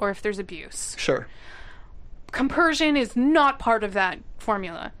non-consensual or if there's abuse. Sure. Compersion is not part of that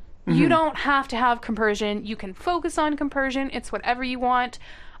formula. You don't have to have compersion. You can focus on compersion. It's whatever you want.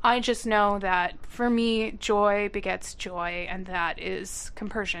 I just know that for me, joy begets joy, and that is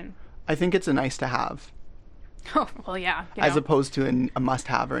compersion. I think it's a nice to have. Oh, well, yeah. As opposed to a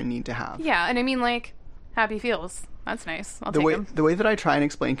must-have or a need to have. Yeah, and I mean, like, happy feels. That's nice. I'll take them. The way that I try and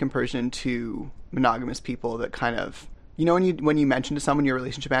explain compersion to monogamous people, that kind of, you know, when you mention to someone you're a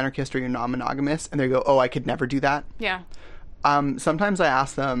relationship anarchist or you're non-monogamous, and they go, "Oh, I could never do that." Yeah. Sometimes I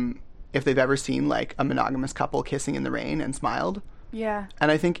ask them if they've ever seen like a monogamous couple kissing in the rain and smiled. Yeah. And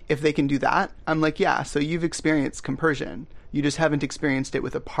I think if they can do that, I'm like, yeah, so you've experienced compersion. You just haven't experienced it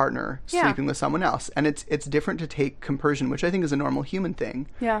with a partner sleeping with someone else. And it's different to take compersion, which I think is a normal human thing.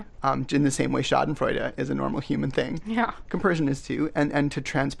 Yeah. In the same way Schadenfreude is a normal human thing. Yeah. Compersion is too. And to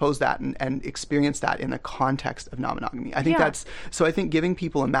transpose that and experience that in the context of non-monogamy. I think I think giving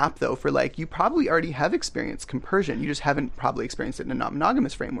people a map, though, for like, you probably already have experienced compersion. You just haven't probably experienced it in a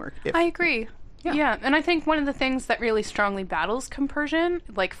non-monogamous framework. I agree. Yeah, and I think one of the things that really strongly battles compersion,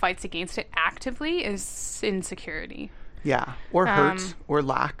 like fights against it actively, is insecurity. Yeah, or hurt, or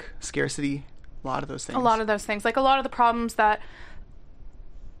lack, scarcity, a lot of those things. A lot of those things. Like a lot of the problems that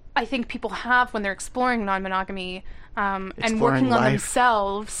I think people have when they're exploring non-monogamy and working on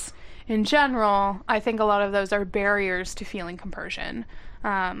themselves in general, I think a lot of those are barriers to feeling compersion.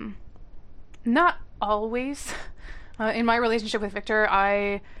 Not always. In my relationship with Victor,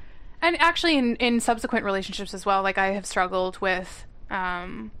 and actually in subsequent relationships as well, like I have struggled with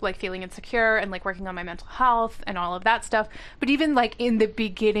like feeling insecure and like working on my mental health and all of that stuff. But even like in the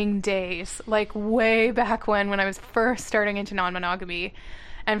beginning days, like way back when I was first starting into non-monogamy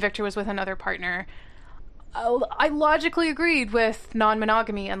and Victor was with another partner, I logically agreed with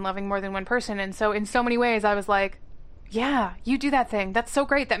non-monogamy and loving more than one person. And so in so many ways I was like, yeah, you do that thing. That's so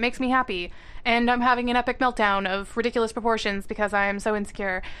great. That makes me happy. And I'm having an epic meltdown of ridiculous proportions because I am so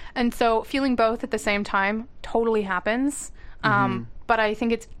insecure. And so feeling both at the same time totally happens. But I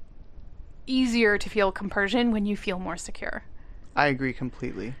think it's easier to feel compersion when you feel more secure. I agree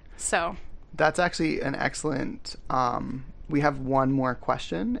completely. So that's actually an excellent we have one more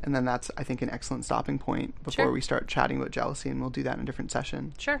question, and then that's, I think, an excellent stopping point before we start chatting about jealousy, and we'll do that in a different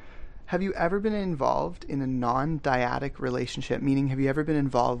session. Sure. Have you ever been involved in a non-dyadic relationship, meaning have you ever been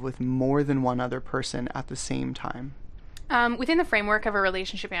involved with more than one other person at the same time? Within the framework of a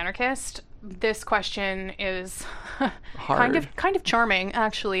relationship anarchist, this question is hard. kind of charming,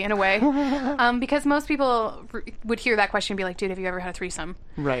 actually, in a way, because most people would hear that question and be like, "Dude, have you ever had a threesome?"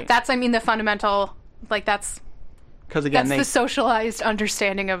 Right. That's, I mean, the fundamental, like, that's the socialized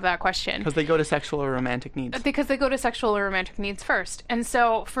understanding of that question. Because they go to sexual or romantic needs. Because they go to sexual or romantic needs first. And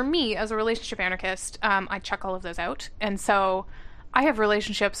so, for me, as a relationship anarchist, I check all of those out. And so, I have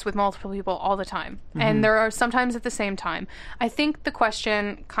relationships with multiple people all the time. Mm-hmm. And there are sometimes at the same time. I think the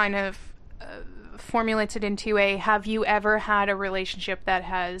question kind of formulates it into have you ever had a relationship that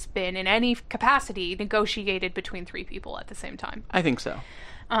has been, in any capacity, negotiated between 3 people at the same time? I think so.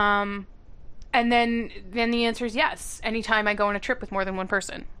 And then the answer is yes. Anytime I go on a trip with more than one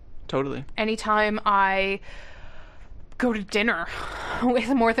person. Totally. Anytime I go to dinner with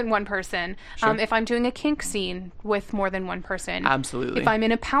more than one person. Sure. If I'm doing a kink scene with more than one person. Absolutely. If I'm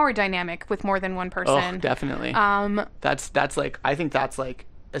in a power dynamic with more than one person. Oh, definitely. That's like, I think that's like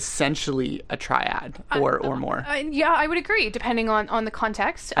essentially a triad or more. Yeah, I would agree, depending on the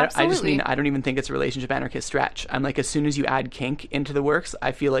context. Absolutely. I just mean, I don't even think it's a relationship anarchist stretch. I'm like, as soon as you add kink into the works,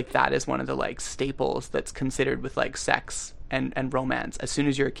 I feel like that is one of the like staples that's considered with like sex and romance. As soon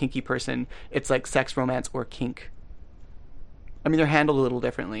as you're a kinky person, it's like sex, romance, or kink. I mean, they're handled a little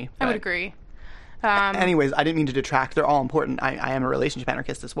differently. I would agree. Anyways, I didn't mean to detract. They're all important. I am a relationship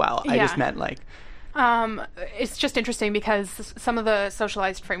anarchist as well. I just meant like... it's just interesting because some of the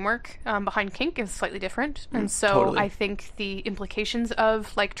socialized framework behind kink is slightly different. And so totally. I think the implications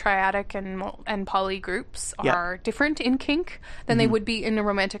of like triadic and poly groups are different in kink than they would be in a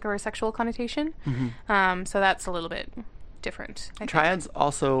romantic or a sexual connotation. So that's a little bit different. Triads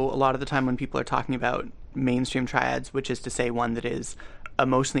also, a lot of the time when people are talking about mainstream triads, which is to say one that is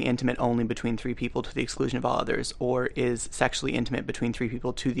emotionally intimate only between 3 people to the exclusion of all others, or is sexually intimate between 3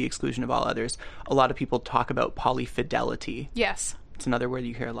 people to the exclusion of all others, a lot of people talk about polyfidelity. Yes. It's another word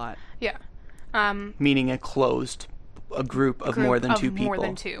you hear a lot. Yeah. Meaning a group of more than 2 people. More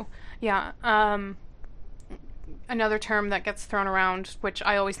than 2. Yeah. Another term that gets thrown around, which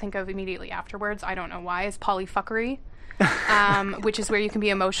I always think of immediately afterwards, I don't know why, is polyfuckery. Which is where you can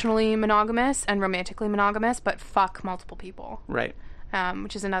be emotionally monogamous and romantically monogamous, but fuck multiple people. Right.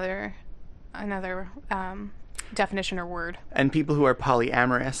 Which is another definition or word. And people who are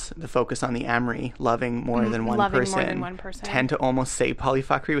polyamorous, the focus on the amory, loving more than one person, tend to almost say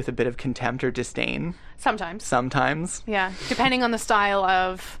polyfuckery with a bit of contempt or disdain. Sometimes. Yeah, depending on the style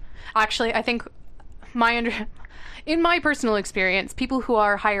of... Actually, I think in my personal experience, people who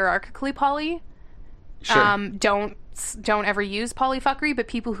are hierarchically poly don't ever use polyfuckery, but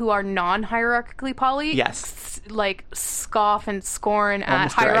people who are non-hierarchically poly like scoff and scorn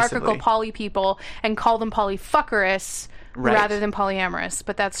at hierarchical poly people and call them polyfuckerous rather than polyamorous.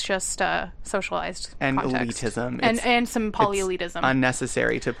 But that's just socialized and context. Elitism and some polyelitism.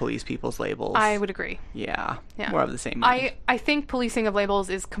 Unnecessary to police people's labels. I would agree. Yeah. More of the same mind. I think policing of labels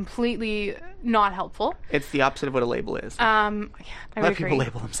is completely not helpful. It's the opposite of what a label is. Let people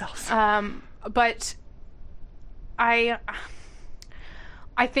label themselves. But I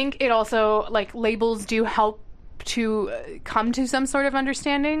think it also, like, labels do help to come to some sort of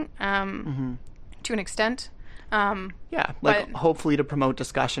understanding to an extent. Hopefully to promote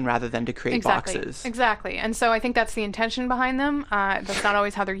discussion rather than to create boxes. Exactly. And so I think that's the intention behind them. That's not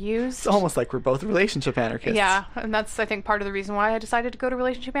always how they're used. It's almost like we're both relationship anarchists. Yeah, and that's, I think, part of the reason why I decided to go to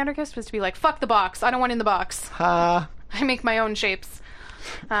relationship anarchist was to be like, fuck the box. I don't want in the box. I make my own shapes.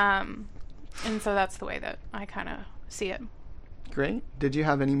 And so that's the way that I kind of see it. Great. Did you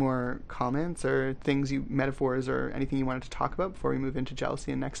have any more comments or metaphors or anything you wanted to talk about before we move into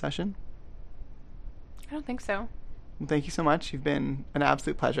jealousy in next session? I don't think so. Well, thank you so much. You've been an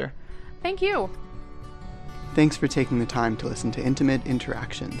absolute pleasure. Thank you. Thanks for taking the time to listen to Intimate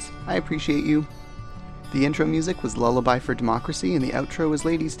Interactions. I appreciate you. The intro music was Lullaby for Democracy, and the outro was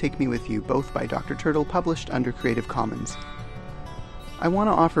Ladies Take Me With You, both by Dr. Turtle, published under Creative Commons. I want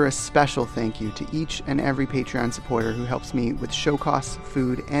to offer a special thank you to each and every Patreon supporter who helps me with show costs,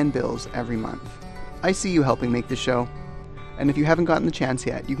 food, and bills every month. I see you helping make the show. And if you haven't gotten the chance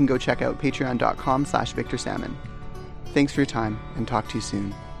yet, you can go check out patreon.com/VictorSalmon. Thanks for your time, and talk to you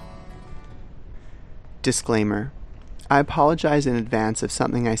soon. Disclaimer. I apologize in advance if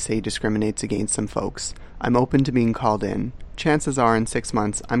something I say discriminates against some folks. I'm open to being called in. Chances are in 6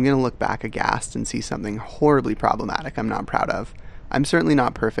 months, I'm going to look back aghast and see something horribly problematic I'm not proud of. I'm certainly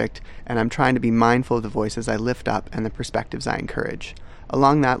not perfect, and I'm trying to be mindful of the voices I lift up and the perspectives I encourage.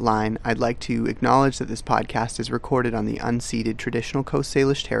 Along that line, I'd like to acknowledge that this podcast is recorded on the unceded traditional Coast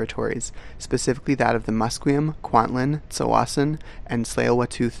Salish territories, specifically that of the Musqueam, Kwantlen, Tsawwassen, and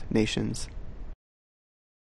Tsleil-Waututh nations.